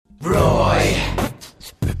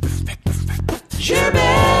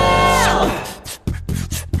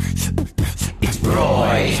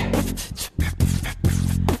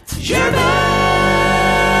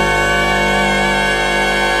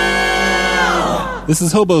This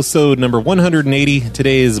is Hobosode number 180.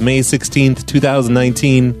 Today is May 16th,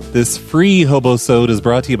 2019. This free Hobosode is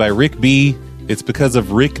brought to you by Rick B. It's because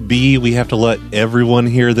of Rick B. we have to let everyone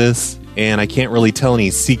hear this. And I can't really tell any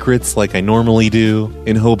secrets like I normally do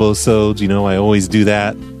in Hobosodes. You know, I always do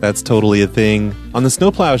that. That's totally a thing. On the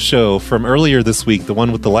Snowplow show from earlier this week, the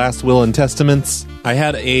one with the last will and testaments, I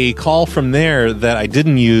had a call from there that I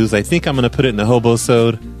didn't use. I think I'm going to put it in a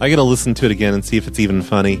Hobosode. I got to listen to it again and see if it's even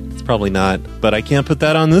funny. It's probably not. But I can't put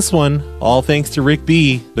that on this one. All thanks to Rick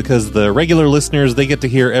B. Because the regular listeners, they get to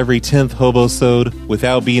hear every 10th Hobosode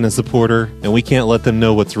without being a supporter. And we can't let them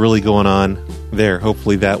know what's really going on there.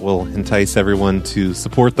 Hopefully that will entice everyone to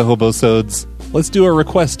support the Hobosodes. Let's do a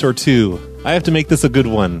request or two. I have to make this a good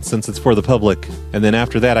one since it's for the public. And then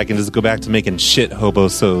after that, I can just go back to making shit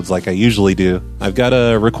Hobosodes like I usually do. I've got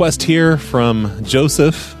a request here from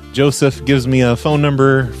Joseph. Joseph gives me a phone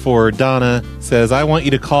number for Donna. Says, I want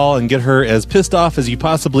you to call and get her as pissed off as you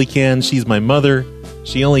possibly can. She's my mother.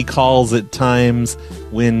 She only calls at times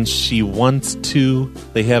when she wants to.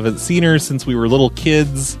 They haven't seen her since we were little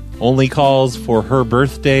kids. Only calls for her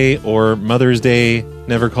birthday or Mother's Day.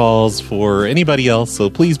 Never calls for anybody else, so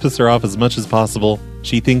please piss her off as much as possible.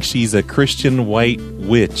 She thinks she's a Christian white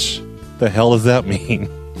witch. The hell does that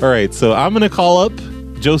mean? All right, so I'm going to call up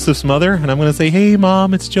Joseph's mother, and I'm going to say, hey,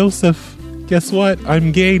 Mom, it's Joseph. Guess what?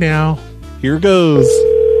 I'm gay now. Here goes.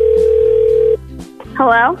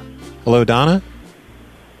 Hello? Hello, Donna?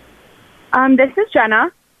 This is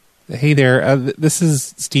Jenna. Hey there. This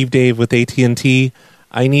is Steve Dave with AT&T.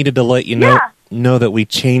 I needed to let you know that we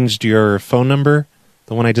changed your phone number,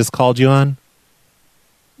 the one I just called you on.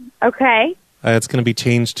 Okay. It's going to be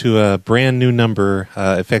changed to a brand new number,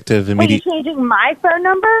 effective immediately. Are you changing my phone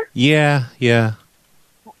number? Yeah.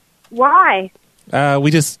 Why?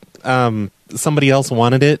 We just, somebody else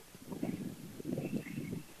wanted it.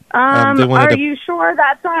 Are you sure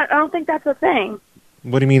that's not, I don't think that's a thing.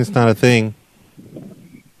 What do you mean it's not a thing?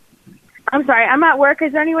 I'm sorry, I'm at work.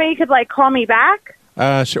 Is there any way you could, call me back?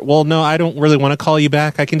 Sure. Well, no, I don't really want to call you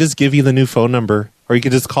back. I can just give you the new phone number. Or you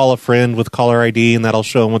could just call a friend with caller ID, and that'll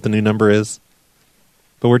show them what the new number is.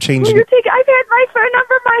 But we're changing... I've had my phone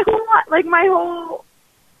number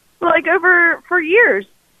over for years.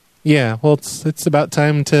 Yeah, well, it's about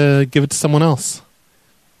time to give it to someone else.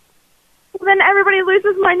 Well, then everybody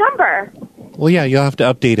loses my number. Well, yeah, you'll have to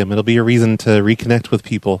update them. It'll be a reason to reconnect with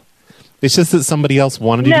people. It's just that somebody else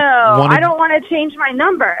wanted you. No, I don't want to change my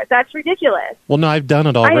number. That's ridiculous. Well, no, I've done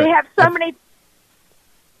it already. I have so many...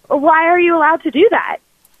 Why are you allowed to do that?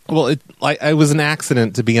 Well, it was an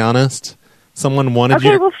accident, to be honest. Someone wanted you...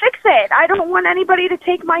 Okay, well, fix it. I don't want anybody to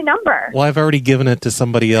take my number. Well, I've already given it to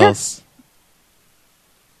somebody else.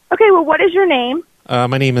 Okay, well, what is your name?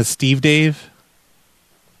 My name is Steve Dave.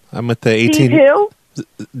 I'm with the 18... Steve who?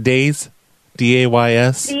 Days.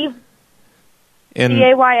 D-A-Y-S. Steve and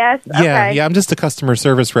D-A-Y-S? Okay. Yeah, I'm just a customer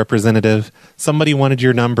service representative. Somebody wanted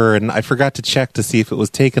your number, and I forgot to check to see if it was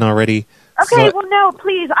taken already. Okay, well, no,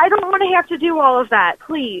 please. I don't want to have to do all of that,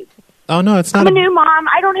 please. Oh, no, it's not I'm a new mom.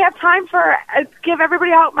 I don't have time for give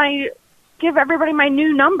everybody my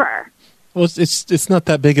new number. Well, it's not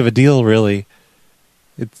that big of a deal, really.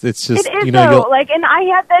 It's just, it is, though. And I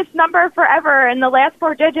had this number forever, and the last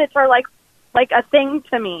 4 digits are like a thing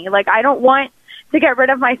to me. I don't want to get rid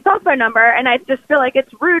of my cell phone number, and I just feel like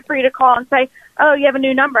it's rude for you to call and say, oh, you have a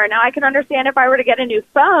new number. Now, I can understand if I were to get a new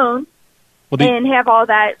phone and have all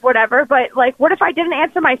that, whatever, but, what if I didn't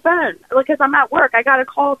answer my phone? Because I'm at work. I got a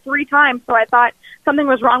call 3 times, so I thought something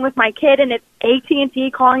was wrong with my kid, and it's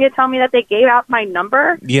AT&T calling to tell me that they gave out my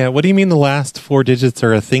number. Yeah, what do you mean the last 4 digits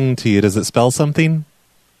are a thing to you? Does it spell something?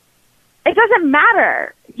 It doesn't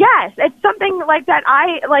matter. Yes, it's something like that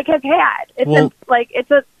I, have had. It's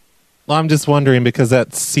Well, I'm just wondering because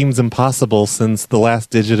that seems impossible since the last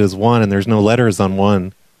digit is 1 and there's no letters on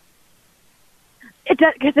 1.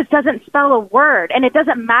 Because it doesn't spell a word, and it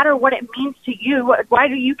doesn't matter what it means to you. Why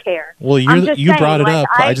do you care? Well, you brought it up.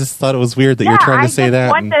 I just thought it was weird that you're trying to say that.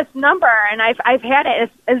 I want this number, and I've had it,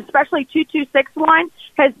 especially 2261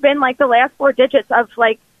 has been the last 4 digits of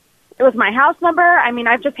it was my house number. I mean,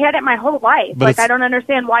 I've just had it my whole life. But I don't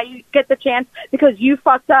understand why you get the chance because you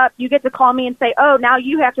fucked up. You get to call me and say, oh, now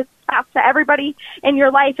you have to talk to everybody in your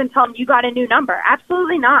life and tell them you got a new number.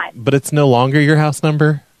 Absolutely not. But it's no longer your house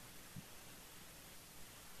number?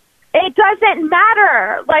 It doesn't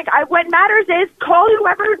matter. What matters is call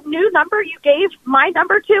whoever new number you gave my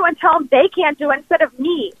number to and tell them they can't do it instead of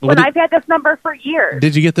me I've had this number for years.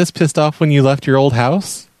 Did you get this pissed off when you left your old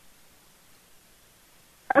house?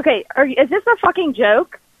 Okay, is this a fucking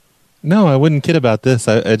joke? No, I wouldn't kid about this.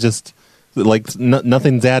 I just,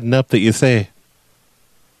 nothing's adding up that you say.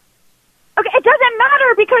 Okay, it doesn't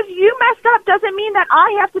because you messed up doesn't mean that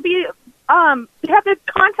I have to be have to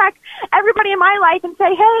contact everybody in my life and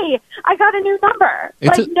say, hey, I got a new number.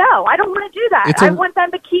 No, I don't want to do that. I want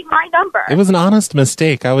them to keep my number. It was an honest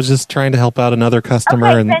mistake. I was just trying to help out another customer.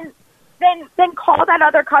 Okay, then call that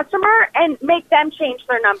other customer and make them change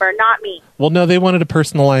their number, not me. Well, no, they wanted a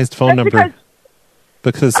personalized phone number.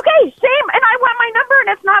 Because okay, same, and I want my number, and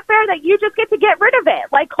it's not fair that you just get to get rid of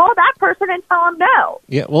it. Like, call that person and tell them no.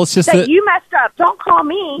 Yeah, well, it's just that you messed up. Don't call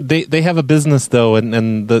me. They have a business though,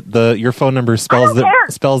 and the your phone number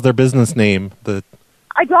spells their business name. I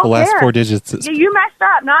don't care. The last 4 digits. You messed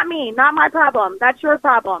up, not me, not my problem. That's your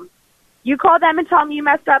problem. You call them and tell them you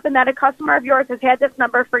messed up and that a customer of yours has had this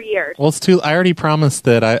number for years. Well, I already promised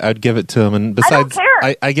that I'd give it to him, and besides, I don't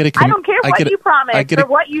care. I get a I don't care what you promised or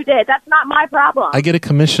what you did. That's not my problem. I get a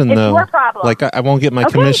commission, it's though. It's your problem. Like, I won't get my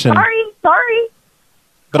commission. Sorry.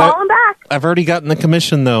 But call him back. I've already gotten the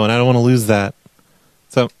commission, though, and I don't want to lose that.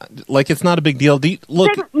 So, like, it's not a big deal.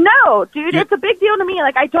 No, dude, it's a big deal to me.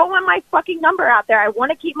 Like, I don't want my fucking number out there. I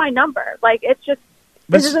want to keep my number. Like, it's just...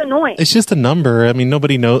 This is annoying. It's just a number. I mean,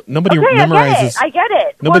 nobody memorizes. I get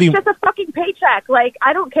it. It's just a fucking paycheck. Like,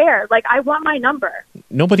 I don't care. Like, I want my number.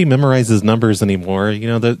 Nobody memorizes numbers anymore. You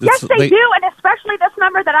know, yes, they do, and especially this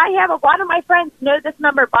number that I have. A lot of my friends know this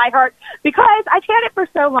number by heart because I've had it for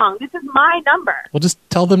so long. This is my number. Well, just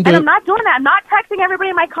tell them to... And I'm not doing that. I'm not texting everybody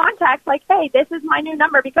in my contacts like, hey, this is my new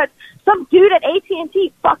number because some dude at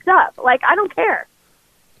AT&T fucked up. Like, I don't care.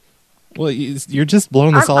 Well, you're just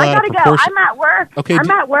blowing this all out of proportion. I gotta go. I'm at work. Okay,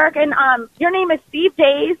 I'm at work, and your name is Steve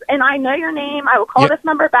Days, and I know your name. I will call this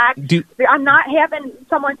number back. I'm not having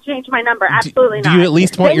someone change my number. Absolutely not. Do you at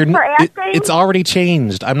least want Thanks your... for asking. It's already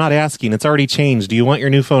changed. I'm not asking. It's already changed. Do you want your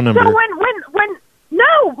new phone number? So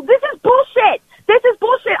no, this is bullshit. This is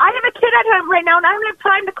bullshit. I have a kid at home right now, and I don't have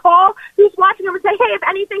time to call who's watching him and say, hey, if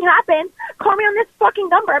anything happens, call me on this fucking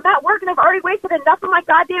number. I'm at work, and I've already wasted enough of my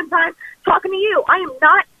goddamn time talking to you. I am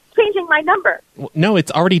not changing my number. No,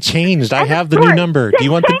 it's already changed. I have the new number. Do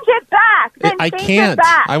you want change it back? I can't.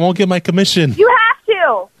 I won't get my commission. You have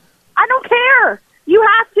to. I don't care. You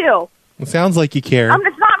have to. It sounds like you care.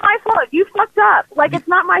 It's not my fault. You fucked up. Like, it's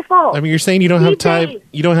not my fault. I mean, you're saying you don't have time.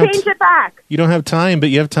 You don't have change it back. You don't have time, but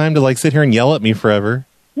you have time to like sit here and yell at me forever.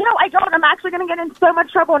 No, I don't. I'm actually going to get in so much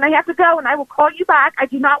trouble, and I have to go, and I will call you back. I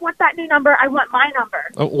do not want that new number. I want my number.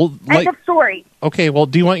 Oh, well, end of story. Okay, well,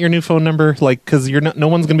 do you want your new phone number? Like, because no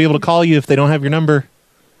one's going to be able to call you if they don't have your number.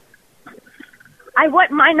 I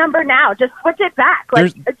want my number now. Just switch it back.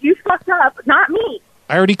 Like, you fucked up, not me.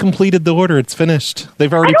 I already completed the order. It's finished. I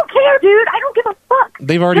don't care, dude. I don't give a fuck.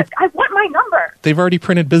 I want my number. They've already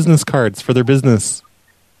printed business cards for their business.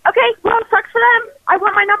 Okay, well, sucks for them. I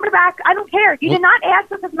want my number back. I don't care. You did not ask.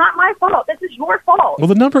 This is not my fault. This is your fault. Well,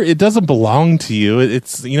 the number, it doesn't belong to you.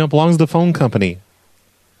 It's, belongs to the phone company.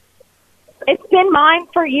 It's been mine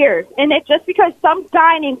for years. And it just because some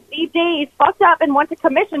guy named Steve Days fucked up and wants a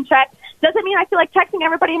commission check doesn't mean I feel like texting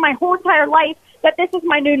everybody in my whole entire life that this is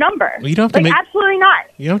my new number. Well, you don't have to absolutely not.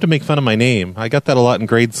 You don't have to make fun of my name. I got that a lot in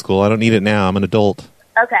grade school. I don't need it now. I'm an adult.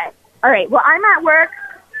 Okay. All right. Well, I'm at work.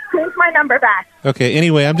 Change my number back. Okay.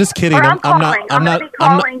 Anyway, I'm just kidding. I'm not.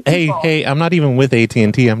 Hey, I'm not even with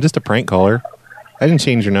AT&T. I'm just a prank caller. I didn't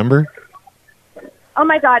change your number. Oh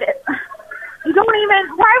my God! You don't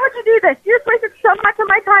even. Why would you do this? You just wasted so much of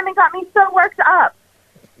my time and got me so worked up.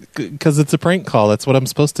 Because it's a prank call. That's what I'm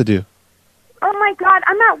supposed to do. Oh my God!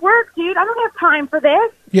 I'm at work, dude. I don't have time for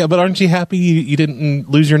this. Yeah, but aren't you happy you didn't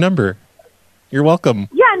lose your number? You're welcome.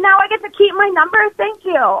 Yeah, now I get to keep my number. Thank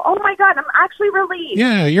you. Oh my God, I'm actually relieved.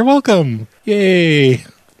 Yeah, you're welcome. Yay.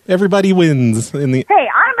 Everybody wins. Hey, I'm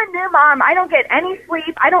a new mom. I don't get any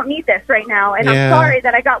sleep. I don't need this right now. And I'm sorry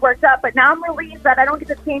that I got worked up, but now I'm relieved that I don't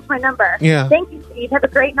get to change my number. Yeah. Thank you, Steve. Have a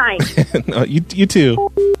great night. No, you too.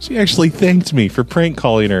 She actually thanked me for prank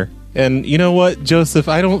calling her. And you know what, Joseph?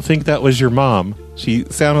 I don't think that was your mom. She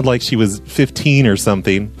sounded like she was 15 or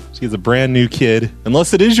something. She's a brand new kid.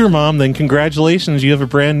 Unless it is your mom, then congratulations. You have a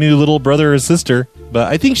brand new little brother or sister. But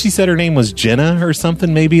I think she said her name was Jenna or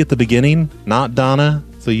something maybe at the beginning, not Donna.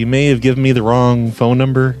 So you may have given me the wrong phone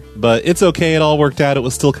number. But it's okay. It all worked out. It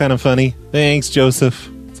was still kind of funny. Thanks, Joseph.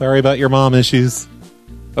 Sorry about your mom issues.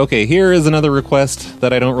 Okay, here is another request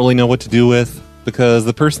that I don't really know what to do with, because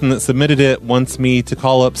the person that submitted it wants me to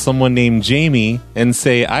call up someone named Jamie and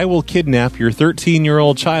say, I will kidnap your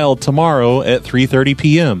 13-year-old child tomorrow at 3:30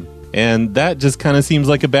 p.m. And that just kind of seems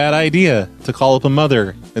like a bad idea, to call up a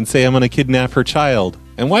mother and say I'm going to kidnap her child.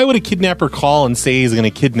 And why would a kidnapper call and say he's going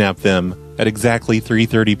to kidnap them at exactly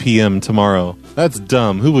 3:30 p.m. tomorrow? That's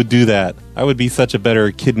dumb. Who would do that? I would be such a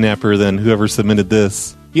better kidnapper than whoever submitted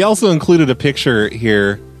this. He also included a picture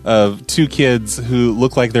here of two kids who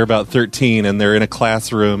look like they're about 13 and they're in a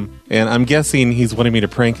classroom. And I'm guessing he's wanting me to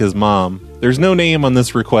prank his mom. There's no name on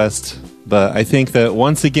this request, but I think that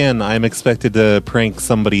once again, I'm expected to prank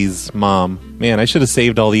somebody's mom. Man, I should have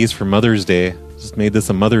saved all these for Mother's Day. Just made this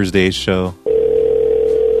a Mother's Day show.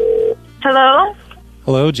 Hello?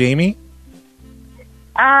 Hello, Jamie?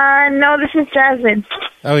 No, this is Jasmine.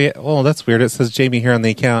 Oh, yeah. Well, that's weird. It says Jamie here on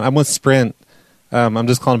the account. I'm with Sprint. I'm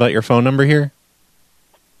just calling about your phone number here.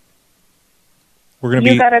 We're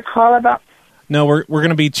gonna You got a call about... No, we're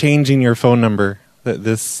gonna be changing your phone number.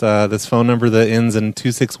 This phone number that ends in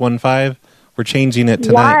 2615. We're changing it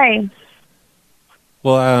tonight.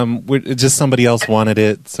 Why? Well, just somebody else wanted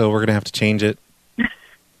it, so we're gonna have to change it.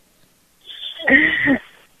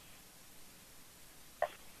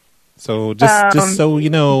 So just so you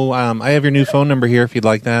know, I have your new phone number here if you'd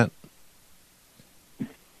like that.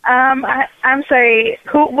 I'm sorry.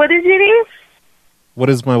 What is your name? What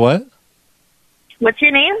is my what? What's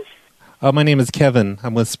your name? My name is Kevin.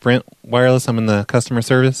 I'm with Sprint Wireless. I'm in the customer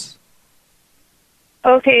service.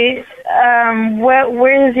 Okay.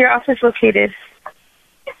 Where is your office located?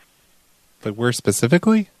 Like where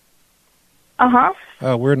specifically? Uh-huh.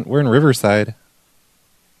 We're in Riverside.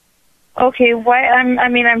 Okay, why?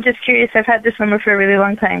 I'm just curious. I've had this number for a really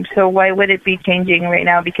long time, so why would it be changing right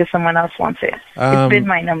now because someone else wants it? It's been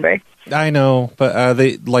my number. I know, but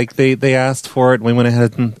they asked for it, and we went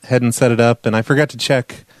ahead and set it up, and I forgot to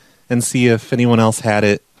check and see if anyone else had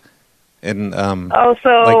it. And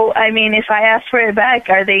if I ask for it back,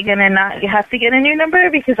 are they gonna not have to get a new number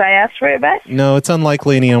because I asked for it back? No, it's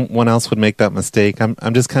unlikely anyone else would make that mistake.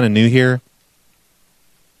 I'm just kind of new here.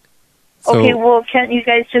 So, okay, well, can't you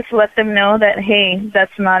guys just let them know that, hey,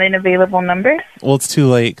 that's not an available number? Well, it's too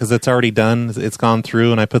late because it's already done. It's gone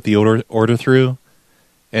through, and I put the order through,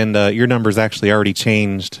 and your number's actually already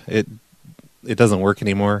changed. It doesn't work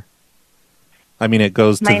anymore. I mean, it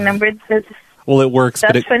goes to... My number... Well, it works,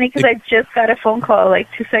 That's funny because I just got a phone call like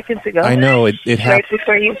 2 seconds ago. I know. It right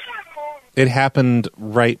before you... It happened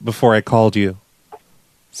right before I called you.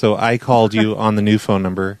 So I called you on the new phone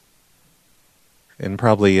number. And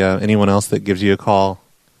probably anyone else that gives you a call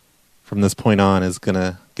from this point on is going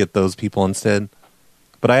to get those people instead.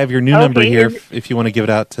 But I have your new number here if you want to give it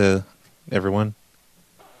out to everyone.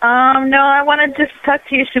 No, I want to just talk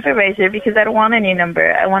to your supervisor because I don't want a new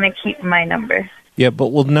number. I want to keep my number. Yeah,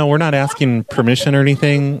 but no, we're not asking permission or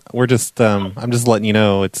anything. We're just, I'm just letting you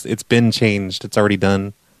know it's been changed. It's already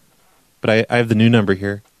done. But I have the new number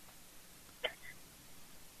here.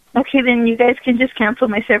 Okay, then you guys can just cancel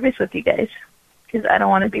my service with you guys. Because I don't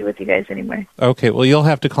want to be with you guys anymore. Okay, well, you'll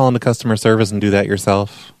have to call into customer service and do that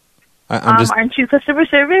yourself. Aren't you customer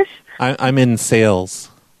service? I'm in sales,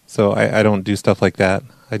 so I don't do stuff like that.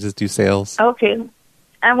 I just do sales. Okay.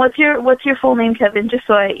 And what's your full name, Kevin? Just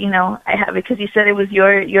so I have it, because you said it was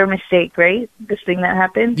your mistake, right? This thing that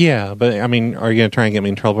happened? Yeah, but, I mean, are you going to try and get me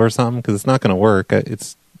in trouble or something? Because it's not going to work.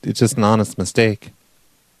 It's just an honest mistake.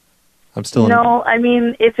 I'm still No, I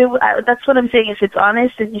mean, that's what I'm saying. If it's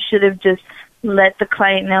honest, then you should have just let the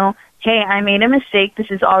client know, hey, I made a mistake.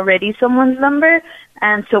 This is already someone's number,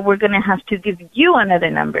 and so we're going to have to give you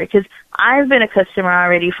another number because I've been a customer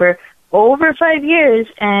already for over 5 years,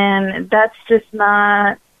 and that's just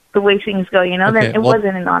not the way things go, you know? Okay, Then it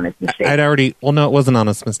wasn't an honest mistake. No, it was an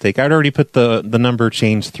honest mistake. I'd already put the number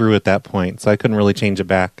change through at that point, so I couldn't really change it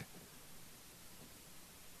back.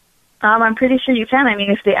 I'm pretty sure you can. I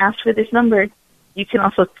mean, if they ask for this number, you can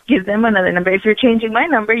also give them another number. If you're changing my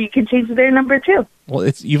number, you can change their number too.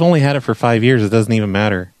 Well, you've only had it for 5 years. It doesn't even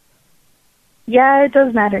matter. Yeah, it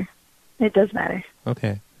does matter. It does matter.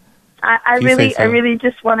 Okay. I really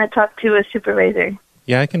just want to talk to a supervisor.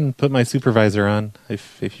 Yeah, I can put my supervisor on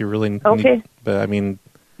if you really need. Okay. But I mean.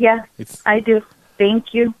 Yeah, I do.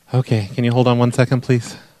 Thank you. Okay, can you hold on 1 second,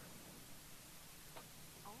 please?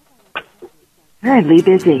 Currently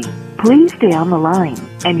busy. Please stay on the line,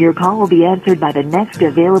 and your call will be answered by the next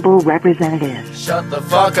available representative. Shut the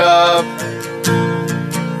fuck up.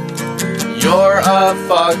 You're a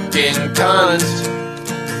fucking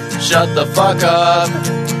cunt. Shut the fuck up.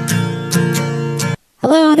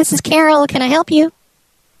 Hello, this is Carol. Can I help you?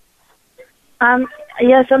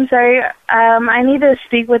 Yes, I'm sorry. I need to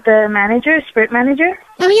speak with the manager, Sprint manager.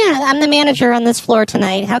 Oh, yeah, I'm the manager on this floor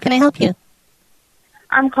tonight. How can I help you?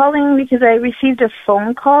 I'm calling because I received a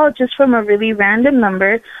phone call just from a really random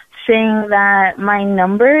number saying that my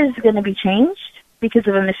number is going to be changed because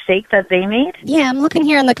of a mistake that they made. Yeah, I'm looking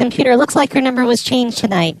here on the computer. It looks like your number was changed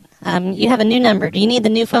tonight. You have a new number. Do you need the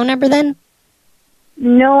new phone number then?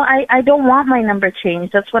 No, I don't want my number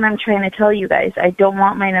changed. That's what I'm trying to tell you guys. I don't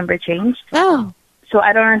want my number changed. Oh. So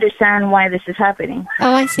I don't understand why this is happening.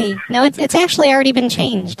 Oh, I see. No, it's actually already been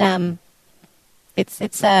changed. So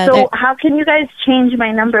how can you guys change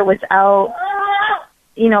my number without,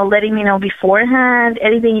 letting me know beforehand?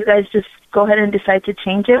 Anything, you guys just go ahead and decide to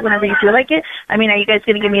change it whenever you feel like it? I mean, are you guys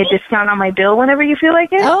going to give me a discount on my bill whenever you feel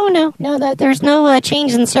like it? Oh, no, there's no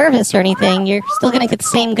change in service or anything. You're still going to get the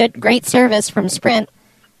same great service from Sprint.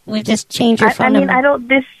 We've just changed your phone number.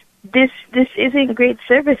 This isn't great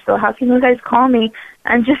service, though. How can you guys call me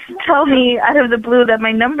and just tell me out of the blue that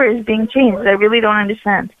my number is being changed? I really don't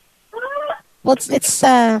understand. Well,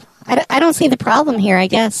 I don't see the problem here, I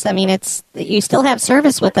guess. I mean, you still have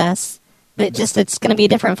service with us, but it's going to be a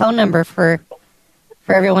different phone number for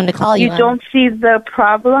everyone to call you. You don't see the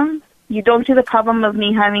problem? You don't see the problem of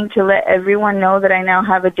me having to let everyone know that I now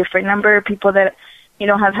have a different number? People that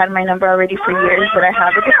have had my number already for years, but I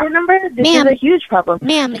have a different number? This is a huge problem.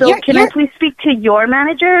 Ma'am, so can I please speak to your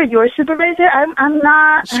manager, your supervisor? I'm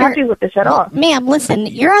not happy with this at all. Ma'am, listen,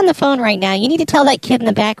 you're on the phone right now. You need to tell that kid in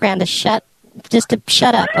the background to shut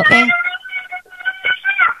up, okay?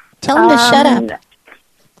 Tell him to shut up.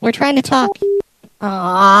 We're trying to talk.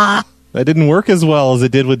 Aww. That didn't work as well as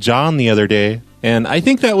it did with John the other day. And I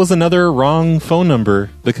think that was another wrong phone number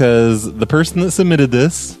because the person that submitted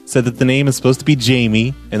this said that the name is supposed to be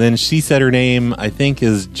Jamie, and then she said her name, I think,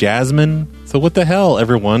 is Jasmine. So what the hell,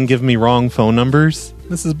 everyone? Give me wrong phone numbers?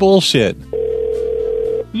 This is bullshit.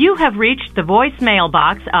 You have reached the voicemail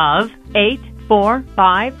box of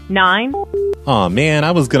 8459. Aw, man, I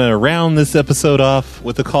was going to round this episode off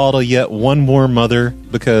with a call to yet one more mother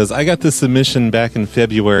because I got this submission back in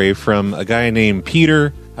February from a guy named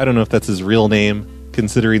Peter. I don't know if that's his real name,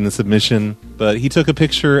 considering the submission, but he took a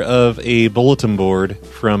picture of a bulletin board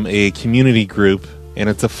from a community group, and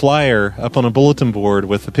it's a flyer up on a bulletin board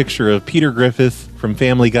with a picture of Peter Griffith from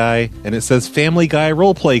Family Guy, and it says Family Guy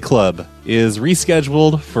Roleplay Club is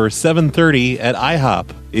rescheduled for 7:30 at IHOP.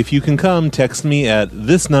 If you can come, text me at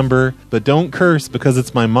this number, but don't curse because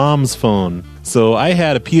it's my mom's phone. So I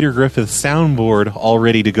had a Peter Griffith soundboard all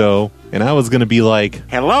ready to go, and I was going to be like,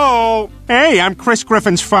 hello? Hey, I'm Chris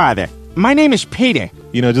Griffin's father. My name is Peter.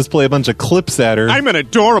 Just play a bunch of clips at her. I'm an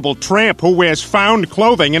adorable tramp who wears found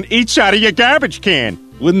clothing and eats out of your garbage can.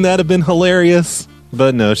 Wouldn't that have been hilarious?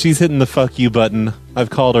 But no, she's hitting the fuck you button. I've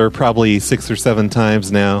called her probably 6 or 7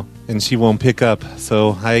 times now, and she won't pick up.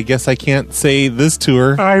 So I guess I can't say this to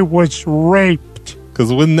her. I was raped.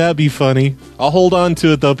 Because wouldn't that be funny? I'll hold on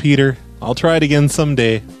to it though, Peter. I'll try it again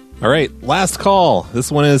someday. All right, last call.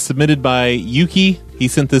 This one is submitted by Yuki. He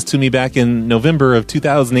sent this to me back in November of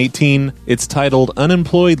 2018. It's titled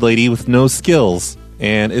Unemployed Lady with No Skills.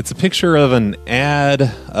 And it's a picture of an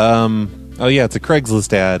ad. It's a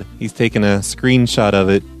Craigslist ad. He's taken a screenshot of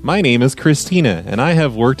it. My name is Christina, and I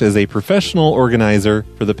have worked as a professional organizer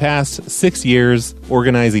for the past 6 years,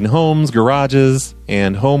 organizing homes, garages,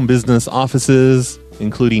 and home business offices,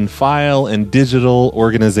 including file and digital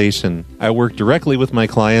organization. I work directly with my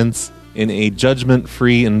clients in a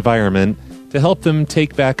judgment-free environment to help them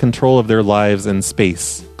take back control of their lives and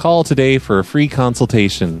space. Call today for a free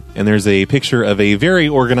consultation. And there's a picture of a very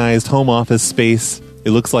organized home office space. It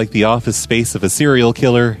looks like the office space of a serial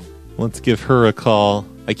killer. Let's give her a call.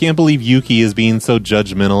 I can't believe Yuki is being so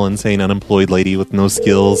judgmental and saying unemployed lady with no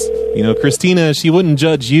skills. Christina, she wouldn't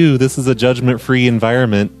judge you. This is a judgment-free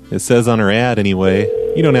environment. It says on her ad anyway.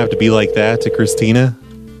 You don't have to be like that to Christina.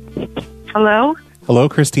 Hello? Hello,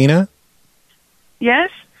 Christina? Yes?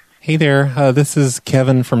 Hey there, this is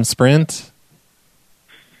Kevin from Sprint.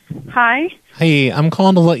 Hi? Hey, I'm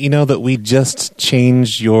calling to let you know that we just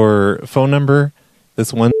changed your phone number,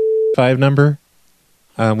 this 15 number.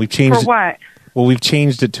 We've changed For what? Well, we've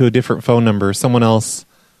changed it to a different phone number. Someone else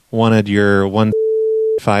wanted your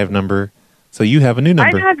 15 number, so you have a new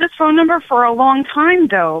number. I've had this phone number for a long time,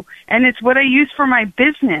 though, and it's what I use for my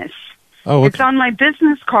business. Oh, okay. It's on my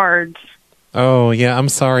business cards. Oh, yeah, I'm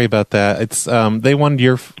sorry about that. It's they wanted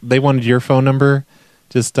your phone number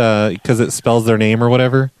just because it spells their name or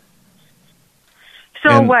whatever.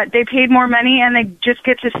 So what? They paid more money and they just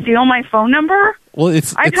get to steal my phone number? Well,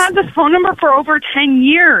 I've had this phone number for over 10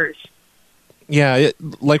 years. Yeah,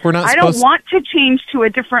 we're not. I don't want to change to a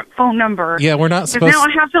different phone number. Yeah, we're not supposed. Because now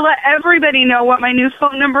I have to let everybody know what my new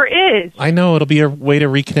phone number is. I know it'll be a way to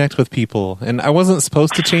reconnect with people, and I wasn't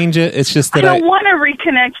supposed to change it. It's just that I don't want to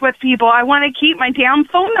reconnect with people. I want to keep my damn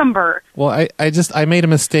phone number. Well, I made a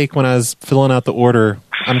mistake when I was filling out the order.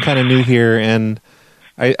 I'm kind of new here, and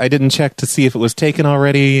I didn't check to see if it was taken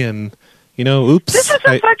already, and oops. This is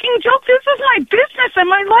a fucking joke. This is my business and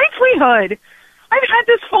my livelihood. I've had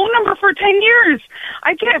this phone number for 10 years.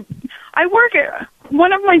 I work at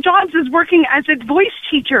one of my jobs is working as a voice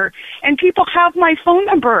teacher, and people have my phone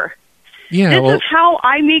number. Yeah, This is how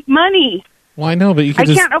I make money. Well, I know, but you can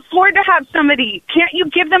I can't afford to have somebody. Can't you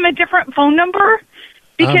give them a different phone number?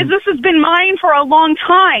 Because this has been mine for a long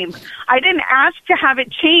time. I didn't ask to have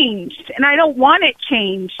it changed, and I don't want it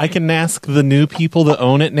changed. I can ask the new people that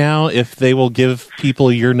own it now if they will give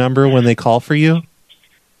people your number when they call for you.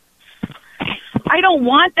 I don't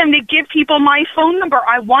want them to give people my phone number.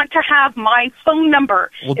 I want to have my phone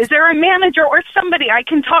number. Well, is there a manager or somebody I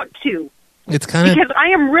can talk to? It's kind of because I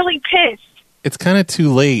am really pissed. It's kind of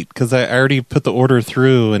too late because I already put the order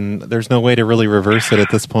through, and there's no way to really reverse it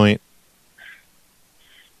at this point.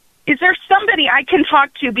 Is there somebody I can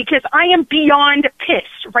talk to? Because I am beyond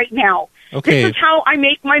pissed right now. Okay. This is how I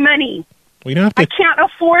make my money. We don't have to. I can't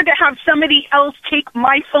afford to have somebody else take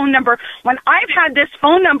my phone number when I've had this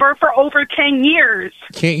phone number for over 10 years.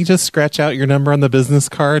 Can't you just scratch out your number on the business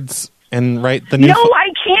cards and write the new? No, I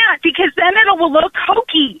can't, because then it will look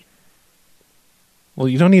hokey. Well,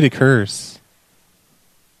 you don't need to curse.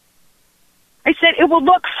 I said it will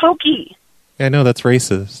look hokey. Yeah, I know that's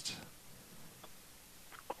racist.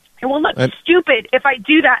 It will look stupid if I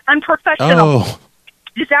do that. Unprofessional. Oh.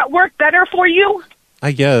 Does that work better for you?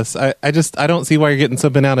 I guess. I don't see why you're getting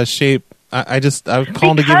so bent out of shape. I'm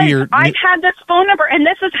calling to give you your... I've had this phone number, and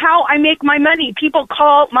this is how I make my money. People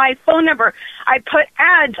call my phone number. I put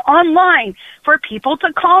ads online for people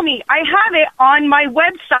to call me. I have it on my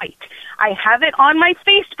website. I have it on my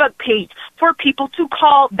Facebook page for people to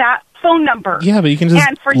call that phone number. Yeah, but you can just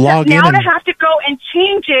and for log now in to have to go and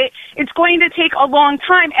change it, it's going to take a long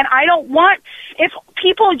time. And I don't want, if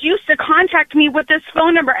people used to contact me with this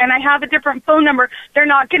phone number and I have a different phone number, they're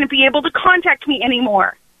not going to be able to contact me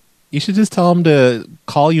anymore. You should just tell them to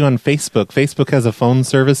call you on Facebook. Facebook has a phone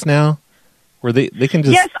service now where they can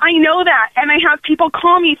just... Yes, I know that. And I have people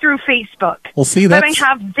call me through Facebook. Well, see, but I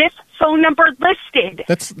have this phone number listed.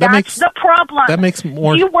 That's the problem. That makes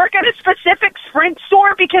more... Do you work at a specific Sprint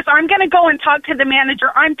store? Because I'm going to go and talk to the manager.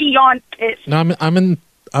 I'm beyond pissed. No,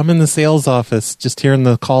 I'm in the sales office, just here in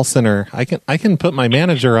the call center. I can put my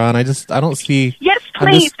manager on. I don't see... Yes,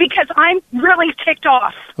 please, because I'm really ticked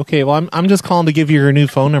off. Okay, well, I'm just calling to give you your new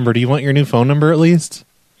phone number. Do you want your new phone number at least?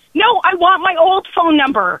 No, I want my old phone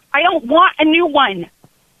number. I don't want a new one.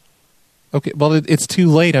 Okay, well, it's too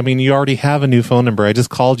late. I mean, you already have a new phone number. I just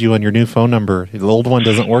called you on your new phone number. The old one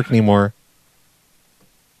doesn't work anymore.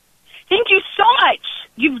 Thank you so much.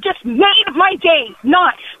 You've just made my day.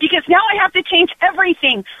 Not because now I have to change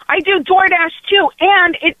everything. I do DoorDash too,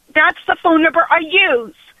 and that's the phone number I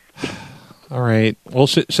use. All right. Well,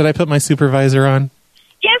 should I put my supervisor on?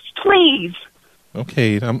 Yes, please.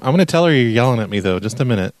 Okay. I'm going to tell her you're yelling at me, though. Just a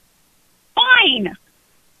minute. Fine.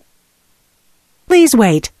 Please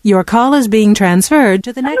wait. Your call is being transferred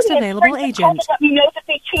to the next available agent. Let me know that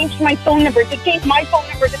they changed my phone number. They gave my phone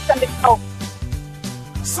number to somebody else.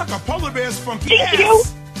 Suck a polar bear's funky Thank you,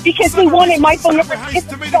 because they wanted my phone number to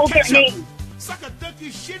spell their name. Suck a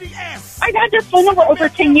ducky's shitty ass. I've had this phone number over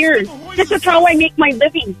 10 years. This is how I make my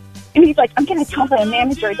living. And he's like, I'm going to tell the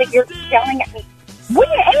manager that you're yelling at me.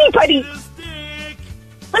 Wouldn't anybody?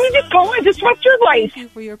 Let me just go and disrupt your life. Thank you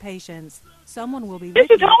for your patience. Someone will be. This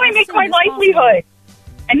is how I make my livelihood.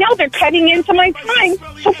 And now they're cutting into my time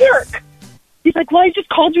to work. He's like, well, I just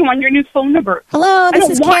called you on your new phone number. Hello, this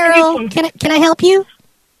is Carol. Can I help you?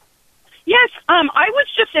 Yes, I was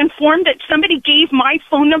just informed that somebody gave my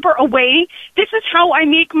phone number away. This is how I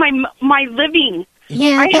make my living.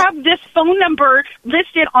 Yeah, I have this phone number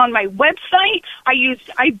listed on my website.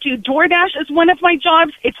 I do DoorDash as one of my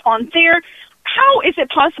jobs. It's on there. How is it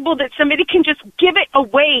possible that somebody can just give it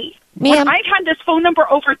away? Ma'am, I've had this phone number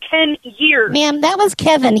over 10 years. Ma'am, that was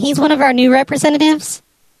Kevin. He's one of our new representatives.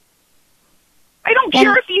 I don't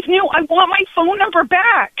care if he's new. I want my phone number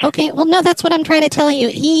back. Okay, well, no, that's what I'm trying to tell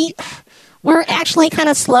you. We're actually kind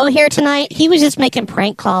of slow here tonight. He was just making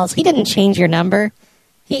prank calls. He didn't change your number.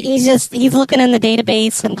 He's looking in the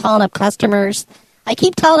database and calling up customers. I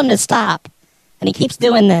keep telling him to stop, and he keeps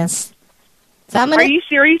doing this. So Are you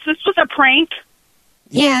serious? This was a prank?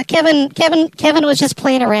 Yeah, Kevin was just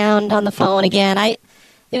playing around on the phone again.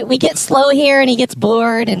 We get slow here, and he gets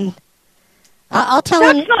bored, and I'll tell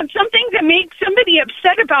him. That's not something to make somebody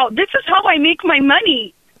upset about. This is how I make my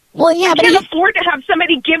money. Well, yeah, I can't afford to have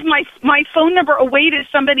somebody give my phone number away to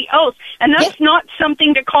somebody else, and that's not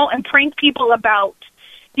something to call and prank people about.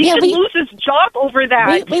 He should lose his job over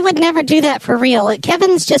that. We would never do that for real.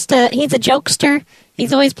 Kevin's he's a jokester.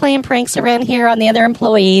 He's always playing pranks around here on the other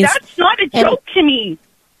employees. That's not a joke to me.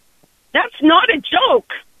 That's not a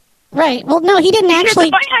joke. Right. Well, no, he didn't actually.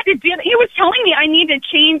 If I had to do that, he was telling me I need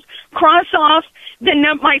to cross off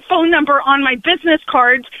my phone number on my business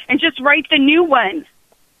cards and just write the new one.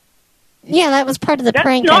 Yeah, that was part of the That's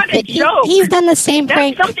prank. not a joke. He's done the same That's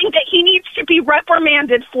prank. something that he needs to be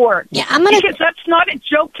reprimanded for. Yeah, because that's not a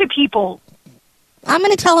joke to people. I'm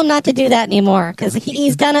going to tell him not to do that anymore because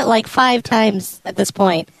he's done it like 5 times at this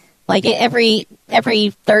point. Like every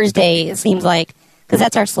Thursday, it seems like, because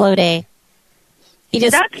that's our slow day.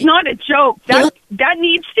 That's not a joke. That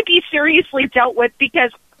needs to be seriously dealt with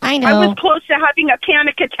because I know. I was close to having a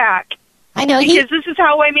panic attack. I know. Because this is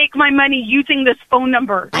how I make my money using this phone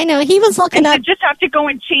number. I know. He was looking up. To just have to go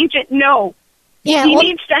and change it, no. Yeah, he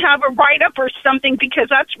needs to have a write-up or something because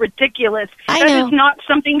that's ridiculous. I That know. is not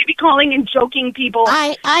something to be calling and joking people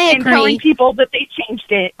I and agree. telling people that they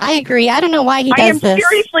changed it. I agree. I don't know why he I does am this.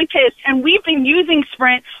 seriously pissed, and we've been using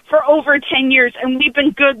Sprint for over 10 years, and we've been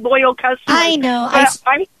good, loyal customers. I know. But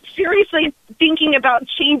I'm seriously thinking about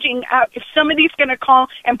changing if somebody's going to call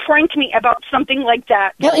and prank me about something like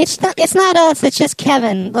that. No, it's not us. It's just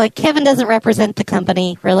Kevin. Like, Kevin doesn't represent the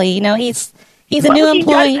company, really. You know, he's a new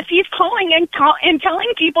employee. Does, he's calling and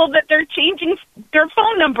telling people that they're changing their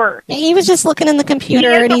phone number. Yeah, he was just looking in the computer,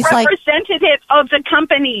 and he's like... He's a representative of the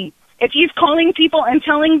company. If he's calling people and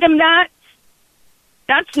telling them that,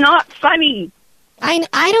 that's not funny.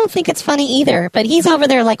 I don't think it's funny either, but he's over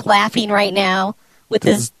there, like, laughing right now with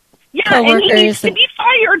his coworkers. And he needs to be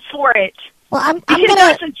fired for it. Well, I'm because gonna...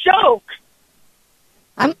 that's a joke.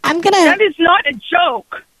 I'm gonna... That is not a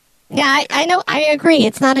joke. Yeah, I know. I agree.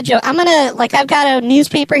 It's not a joke. I'm gonna, like, I've got a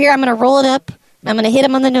newspaper here. I'm gonna roll it up, and I'm gonna hit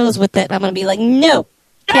him on the nose with it. I'm gonna be like, no,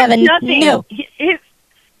 Kevin, nothing. no.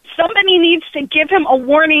 Somebody needs to give him a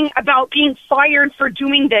warning about being fired for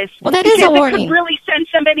doing this. Well, that is a warning. It could really send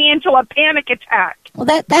somebody into a panic attack. Well,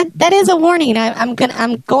 that is a warning. I'm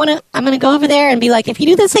gonna go over there and be like, if you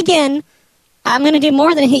do this again, I'm gonna do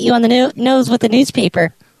more than hit you on the nose with the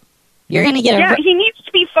newspaper. You're gonna get he needs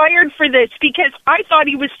to be fired for this because I thought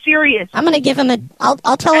he was serious. I'm gonna give him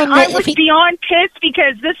I'll tell him and that I was beyond pissed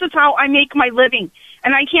because this is how I make my living.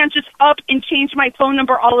 And I can't just up and change my phone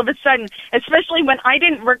number all of a sudden, especially when I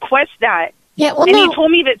didn't request that. Yeah, well, and no. he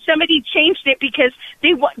told me that somebody changed it because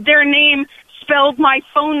their name spelled my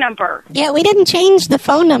phone number. Yeah, we didn't change the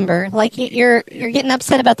phone number. Like, you're getting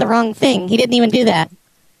upset about the wrong thing. He didn't even do that.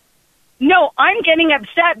 No, I'm getting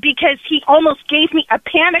upset because he almost gave me a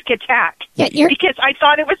panic attack. Yeah, because I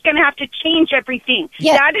thought it was going to have to change everything.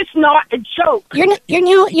 Yeah. That is not a joke.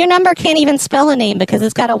 Your number can't even spell a name because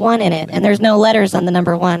it's got a 1 in it, and there's no letters on the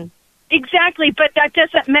number 1. Exactly, but that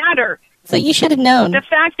doesn't matter. So you should have known. The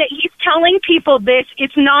fact that he's telling people this,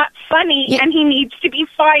 it's not funny, and he needs to be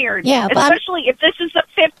fired. Yeah, but especially if this is the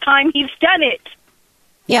 5th time he's done it.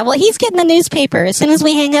 Yeah, well, he's getting the newspaper. As soon as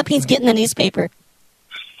we hang up, he's getting the newspaper.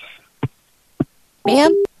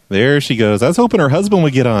 Ma'am? There she goes. I was hoping her husband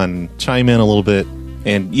would get on, chime in a little bit.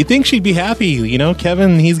 And you'd think she'd be happy, you know,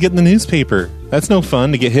 Kevin, he's getting the newspaper. That's no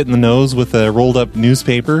fun to get hit in the nose with a rolled up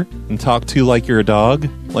newspaper and talk to like you're a dog.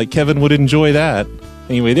 Like Kevin would enjoy that.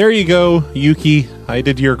 Anyway, there you go, Yuki. I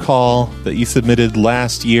did your call that you submitted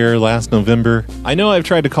last November. I know I've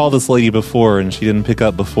tried to call this lady before and she didn't pick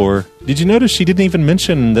up before. Did you notice she didn't even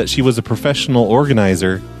mention that she was a professional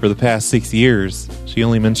organizer for the past 6 years? She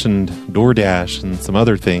only mentioned DoorDash and some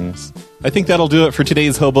other things. I think that'll do it for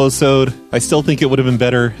today's Hobosode. I still think it would have been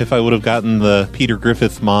better if I would have gotten the Peter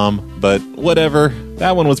Griffith mom, but whatever.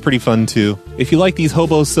 That one was pretty fun too. If you like these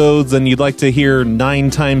Hobosodes and you'd like to hear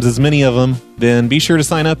 9 times as many of them, then be sure to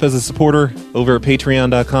sign up as a supporter over at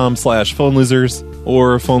patreon.com/phonelosers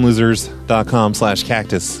or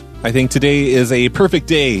phonelosers.com/cactus. I think today is a perfect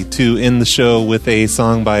day to end the show with a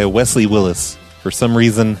song by Wesley Willis. For some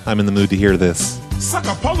reason, I'm in the mood to hear this. Suck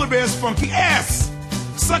a polar bear's funky ass.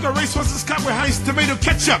 Suck a racehorse's cock with Heinz tomato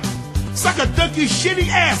ketchup. Suck a donkey's shitty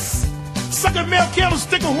ass. Suck a male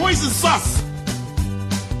candlestick of hoisin sauce.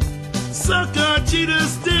 Suck a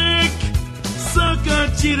cheetah's dick. Suck a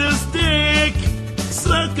cheetah's dick.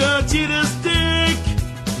 Suck a cheetah's dick.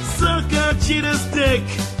 Suck a cheetah's dick.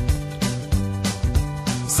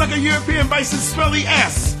 Suck a European bison's smelly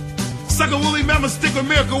ass. Suck a woolly mammoth stick with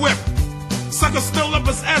Miracle Whip. Suck a snow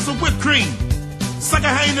leopard's ass with whipped cream. Suck a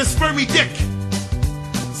hyena's spermy dick.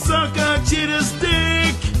 Suck a cheetah's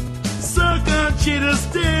dick. Suck a cheetah's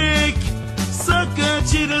dick. Suck a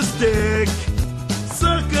cheetah's dick.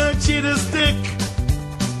 Suck a cheetah's dick.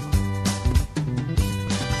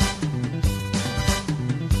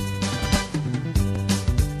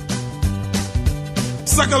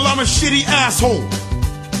 Suck a llama's shitty asshole.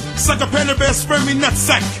 Suck a panda bear's spermy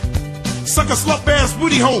nutsack. Suck a slut bear's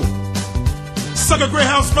booty hole. Suck a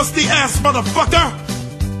greyhound's musty ass, motherfucker.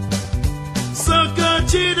 Suck a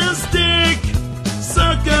cheetah's dick.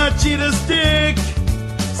 Suck a cheetah's dick.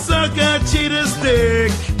 Suck a cheetah's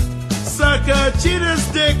dick. Suck a cheetah's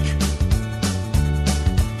dick.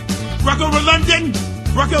 Rocco in London.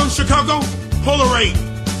 Rocco in Chicago. Polaroid.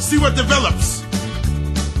 See what develops.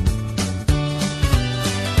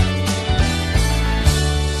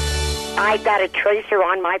 I got a tracer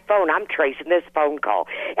on my phone. I'm tracing this phone call.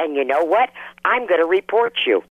 And you know what? I'm going to report you.